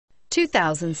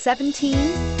2017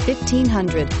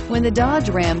 1500. When the Dodge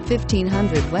Ram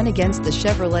 1500 went against the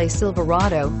Chevrolet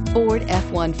Silverado, Ford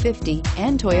F-150,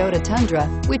 and Toyota Tundra,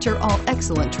 which are all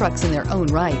excellent trucks in their own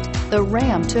right, the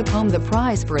Ram took home the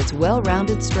prize for its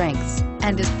well-rounded strengths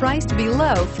and is priced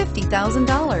below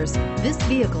 $50,000. This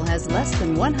vehicle has less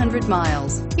than 100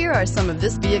 miles. Here are some of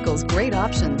this vehicle's great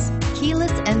options: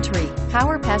 keyless entry,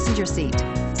 power passenger seat,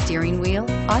 steering wheel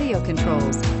audio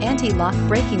controls, anti-lock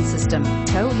braking system,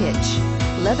 tow hitch,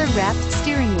 leather-wrapped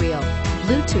steering wheel,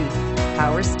 Bluetooth,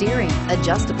 power steering,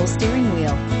 adjustable steering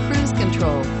wheel, cruise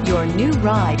control. Your new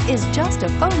ride is just a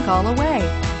phone call away.